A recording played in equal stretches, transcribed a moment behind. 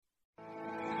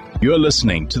You're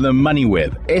listening to the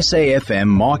MoneyWeb SAFM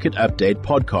Market Update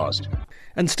Podcast.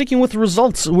 And sticking with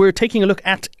results, we're taking a look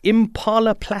at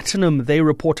Impala Platinum. They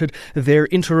reported their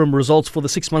interim results for the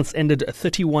 6 months ended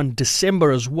 31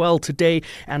 December as well today.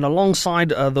 And alongside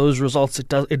those results,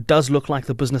 it does look like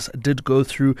the business did go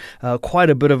through quite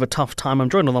a bit of a tough time. I'm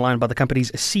joined on the line by the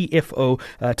company's CFO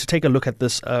to take a look at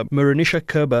this, Muranisha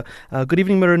Kerber. Good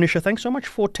evening, Muranisha. Thanks so much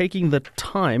for taking the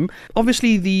time.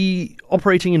 Obviously, the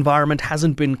operating environment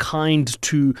hasn't been kind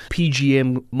to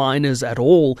PGM miners at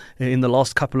all in the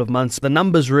last couple of months. The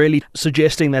numbers really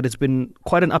suggesting that it's been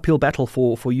quite an uphill battle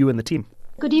for you and the team.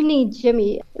 Good evening,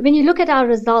 Jimmy. When you look at our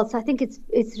results, I think it's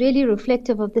really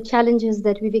reflective of the challenges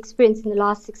that we've experienced in the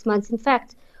last 6 months. In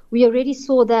fact, we already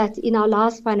saw that in our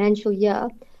last financial year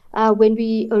when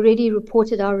we already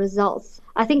reported our results.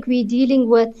 I think we're dealing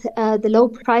with the low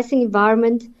pricing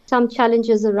environment, some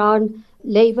challenges around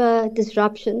labor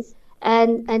disruptions,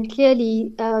 and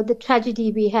clearly the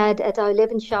tragedy we had at our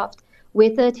 11 shaft, where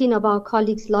 13 of our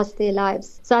colleagues lost their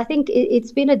lives. So I think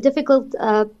it's been a difficult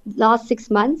last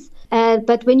 6 months.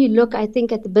 But when you look, I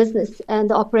think, at the business and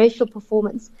the operational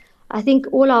performance, I think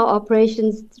all our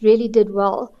operations really did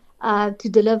well to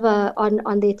deliver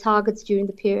on their targets during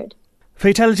the period.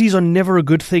 Fatalities are never a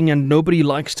good thing, and nobody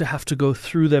likes to have to go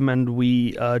through them. And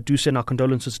we do send our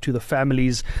condolences to the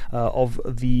families of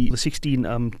the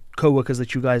 16 co-workers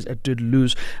that you guys did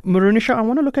lose. Muranisha, I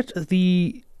want to look at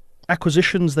the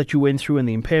acquisitions that you went through and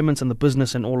the impairments and the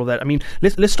business and all of that. I mean,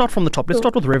 let's start from the top. Let's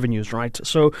start with revenues, right?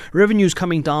 So revenues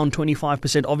coming down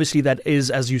 25%. Obviously, that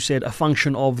is, as you said, a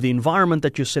function of the environment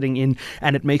that you're sitting in,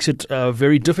 and it makes it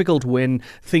very difficult when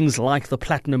things like the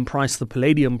platinum price, the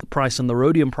palladium price, and the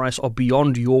rhodium price are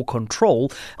beyond your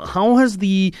control. How has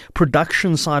the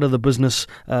production side of the business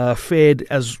fared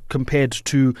as compared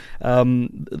to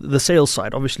the sales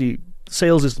side? Obviously,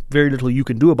 sales is very little you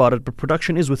can do about it, but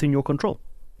production is within your control.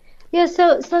 Yeah,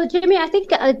 so Jimmy, I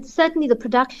think certainly the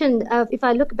production, if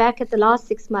I look back at the last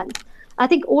 6 months, I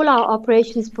think all our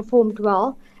operations performed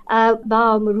well.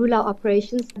 Our Marula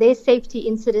operations, their safety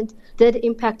incident did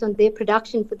impact on their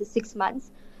production for the 6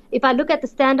 months. If I look at the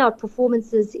standout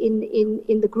performances in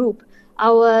the group,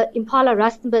 our Impala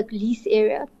Rustenburg lease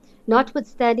area,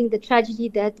 notwithstanding the tragedy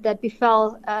that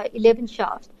befell 11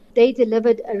 shaft, they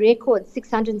delivered a record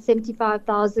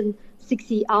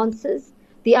 675,060 ounces.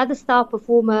 The other star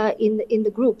performer in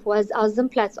the group was our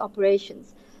Implats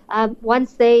operations.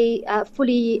 Once they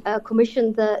fully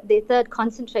commissioned their third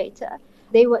concentrator,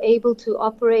 they were able to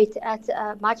operate at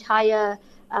a much higher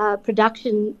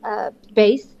production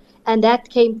base, and that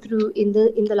came through in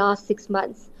the last 6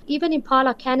 months. Even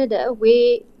Impala Canada,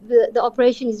 where the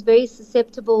operation is very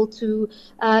susceptible to,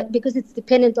 because it's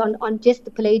dependent on just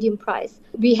the palladium price,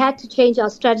 we had to change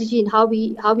our strategy in how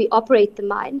we operate the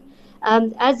mine.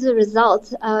 As a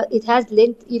result, it has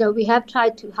lent, we have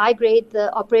tried to high grade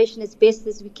the operation as best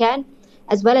as we can,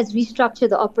 as well as restructure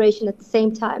the operation at the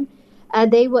same time.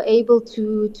 And they were able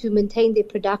to maintain their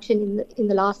production in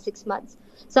the last 6 months.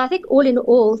 So I think all in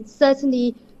all,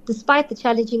 certainly, despite the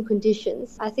challenging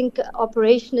conditions, I think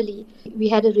operationally, we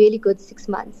had a really good 6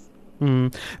 months.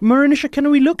 Muranisha, can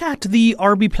we look at the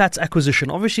RB Plats acquisition?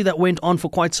 Obviously, that went on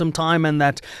for quite some time, and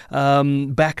that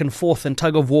back and forth and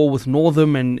tug of war with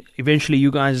Northam, and eventually you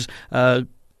guys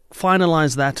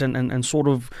finalized that and sort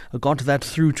of got that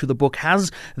through to the book.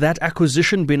 Has that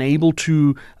acquisition been able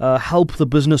to help the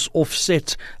business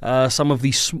offset some of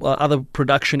these other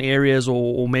production areas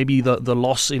or maybe the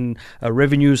loss in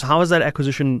revenues? How has that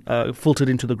acquisition filtered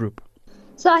into the group?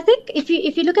 So I think if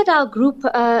you look at our group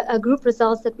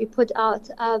results that we put out,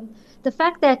 the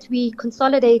fact that we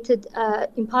consolidated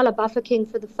Impala Bafokeng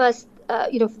for the first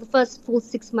full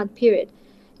 6 month period,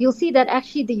 you'll see that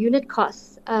actually the unit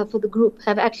costs for the group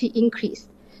have actually increased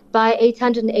by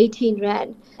 818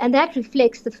 rand, and that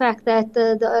reflects the fact that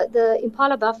the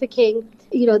Impala Bafokeng,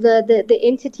 the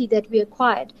entity that we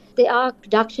acquired, there are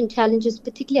production challenges,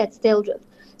 particularly at Styldrift.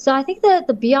 So I think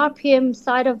the BRPM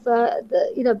side of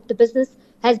the business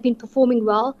has been performing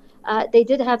well. They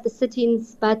did have the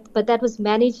sit-ins, but that was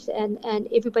managed and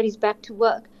everybody's back to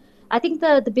work. I think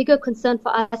the bigger concern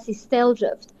for us is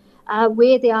Styldrift,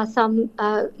 where there are some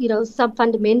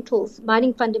fundamentals,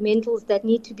 mining fundamentals that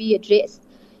need to be addressed.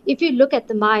 If you look at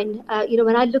the mine,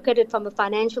 when I look at it from a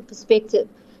financial perspective,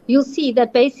 you'll see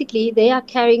that basically they are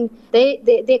carrying,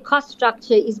 their cost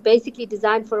structure is basically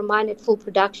designed for a mine at full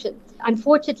production.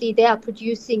 Unfortunately, they are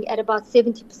producing at about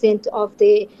 70% of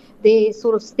their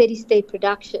sort of steady state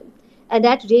production. And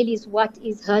that really is what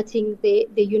is hurting their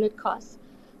unit costs.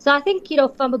 So I think,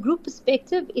 from a group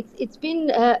perspective, it's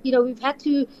been, we've had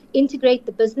to integrate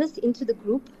the business into the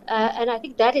group, and I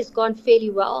think that has gone fairly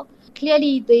well.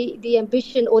 Clearly, the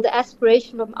ambition or the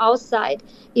aspiration from our side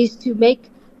is to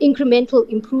make incremental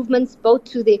improvements both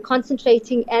to their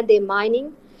concentrating and their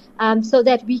mining, so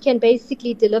that we can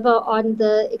basically deliver on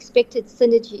the expected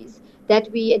synergies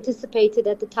that we anticipated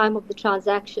at the time of the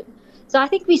transaction. So I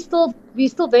think we're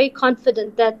still very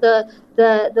confident that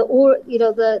the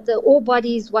ore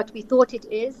body is what we thought it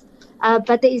is,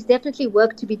 but there is definitely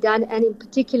work to be done, and in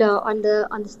particular on the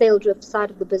stale drift side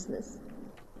of the business.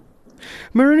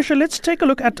 Marunisha, let's take a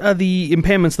look at the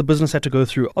impairments the business had to go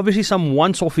through. Obviously, some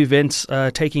once-off events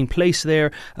taking place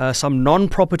there, some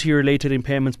non-property related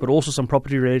impairments, but also some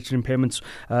property related impairments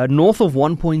north of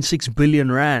 1.6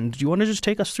 billion rand. Do you want to just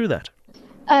take us through that?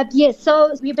 Yes,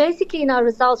 so we basically in our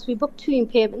results, we booked two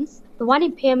impairments. The one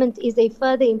impairment is a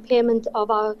further impairment of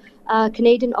our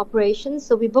Canadian operations.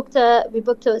 So we booked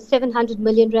a 700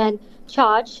 million rand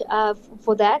charge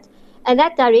for that. And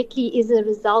that directly is a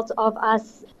result of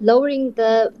us lowering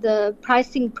the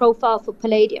pricing profile for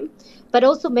palladium, but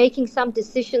also making some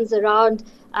decisions around,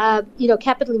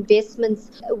 capital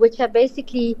investments, which have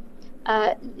basically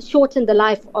shortened the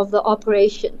life of the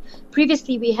operation.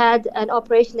 Previously, we had an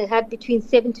operation that had between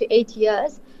 7 to 8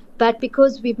 years, but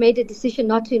because we've made a decision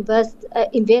not to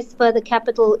invest further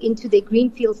capital into the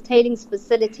greenfields tailings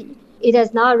facility, it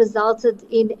has now resulted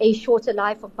in a shorter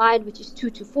life of mine, which is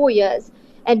 2 to 4 years.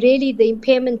 And really, the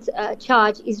impairment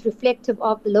charge is reflective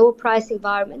of the lower price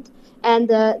environment and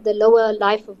the lower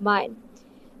life of mine.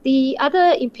 The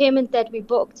other impairment that we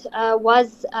booked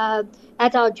was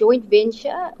at our joint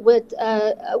venture with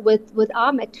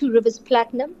ARM at Two Rivers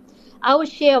Platinum. Our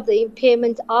share of the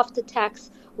impairment after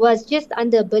tax was just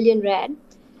under 1 billion rand.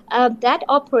 That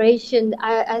operation,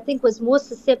 I think, was more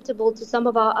susceptible to some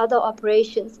of our other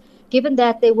operations, given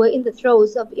that they were in the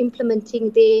throes of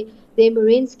implementing their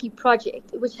Merensky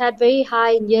project, which had very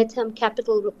high near-term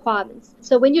capital requirements.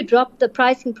 So when you drop the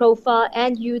pricing profile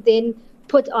and you then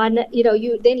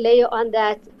you then layer on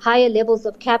that higher levels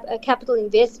of capital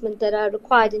investment that are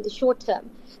required in the short term,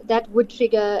 that would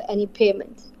trigger an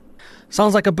impairment.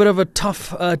 Sounds like a bit of a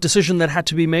tough decision that had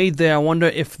to be made there. I wonder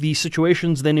if the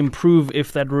situations then improve,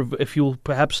 if you'll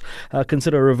perhaps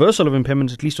consider a reversal of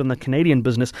impairment, at least on the Canadian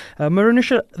business.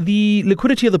 Marunisha, the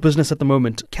liquidity of the business at the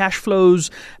moment, cash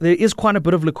flows, there is quite a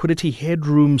bit of liquidity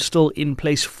headroom still in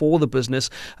place for the business.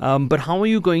 But how are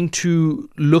you going to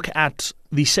look at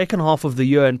the second half of the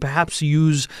year and perhaps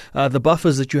use the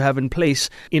buffers that you have in place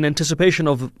in anticipation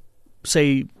of,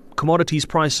 say, commodities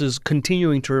prices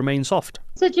continuing to remain soft?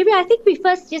 So, Jimmy, I think we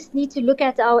first just need to look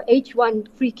at our H1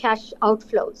 free cash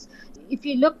outflows. If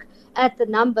you look at the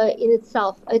number in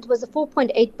itself, it was a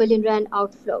 4.8 billion rand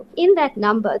outflow. In that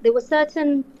number, there were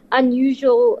certain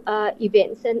unusual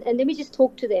events, and let me just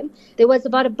talk to them. There was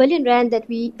about 1 billion rand that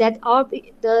the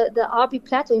RB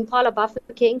Plat or Impala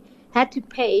Bafokeng had to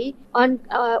pay on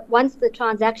once the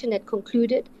transaction had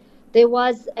concluded. There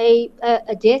was a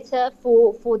debtor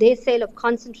for their sale of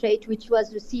concentrate, which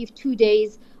was received 2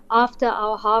 days after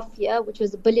our half year, which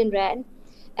was 1 billion rand.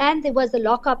 And there was a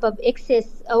lockup of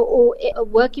excess or a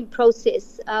work in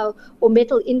process or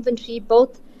metal inventory,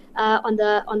 both on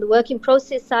the work in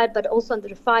process side, but also on the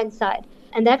refined side.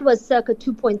 And that was circa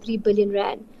 2.3 billion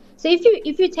rand. So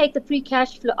if you take the free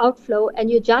cash flow outflow and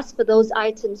you adjust for those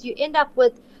items, you end up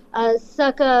with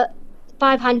circa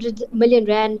 500 million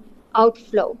rand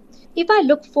outflow. If I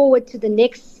look forward to the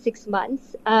next 6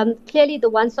 months, clearly the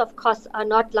once-off costs are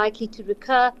not likely to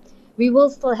recur. We will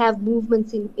still have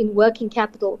movements in working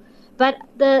capital. But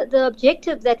the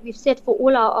objective that we've set for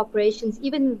all our operations,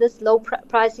 even in this low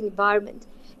pricing environment,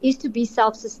 is to be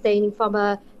self-sustaining from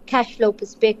a cash flow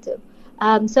perspective.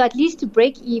 So at least to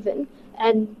break even,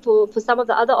 and for some of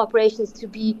the other operations to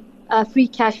be free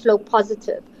cash flow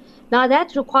positive. Now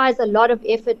that requires a lot of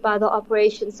effort by the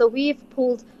operation. So we've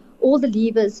pulled all the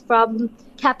levers from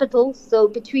capital, so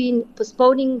between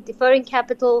deferring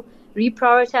capital,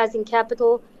 reprioritizing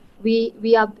capital.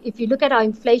 We are, if you look at our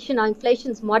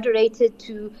inflation's moderated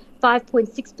to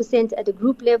 5.6% at a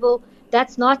group level.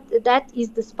 That is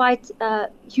despite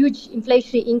huge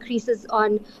inflationary increases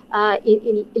on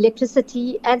in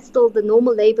electricity and still the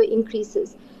normal labor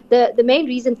increases. The main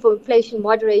reason for inflation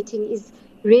moderating is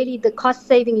really the cost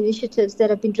saving initiatives that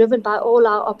have been driven by all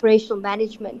our operational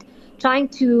management, trying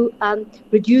to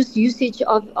reduce usage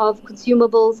of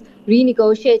consumables,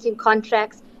 renegotiating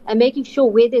contracts, and making sure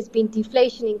where there's been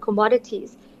deflation in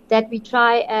commodities that we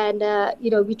try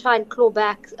and claw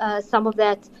back some of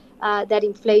that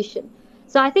inflation.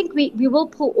 So I think we will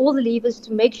pull all the levers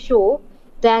to make sure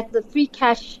that the free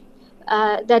cash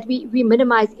that we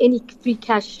minimize any free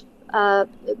cash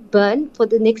burn for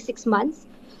the next 6 months.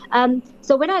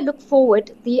 So when I look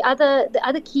forward, the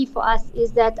other key for us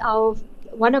is that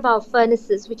one of our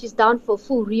furnaces, which is down for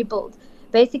full rebuild,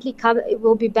 basically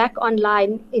will be back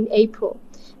online in April.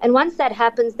 And once that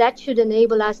happens, that should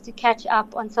enable us to catch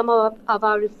up on some of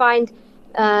our refining,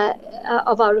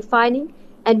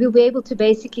 and we'll be able to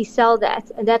basically sell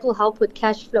that, and that will help with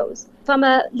cash flows. From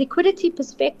a liquidity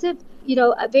perspective,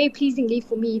 very pleasingly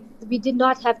for me, we did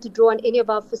not have to draw on any of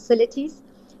our facilities,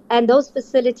 and those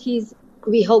facilities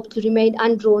we hope to remain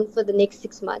undrawn for the next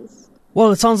 6 months.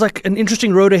 Well, it sounds like an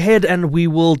interesting road ahead, and we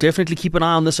will definitely keep an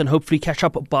eye on this and hopefully catch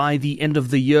up by the end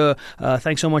of the year.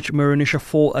 Thanks so much, Maronisha,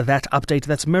 for that update.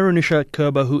 That's Maronisha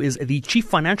Kerber, who is the Chief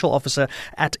Financial Officer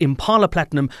at Impala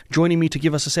Platinum, joining me to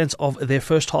give us a sense of their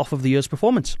first half of the year's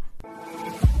performance.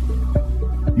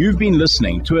 You've been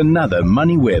listening to another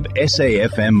MoneyWeb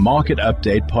SAFM Market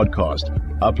Update podcast,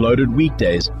 uploaded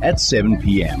weekdays at 7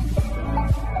 p.m.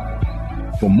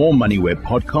 For more MoneyWeb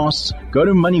podcasts, go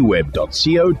to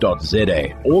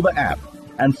moneyweb.co.za or the app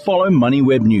and follow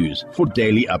MoneyWeb News for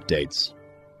daily updates.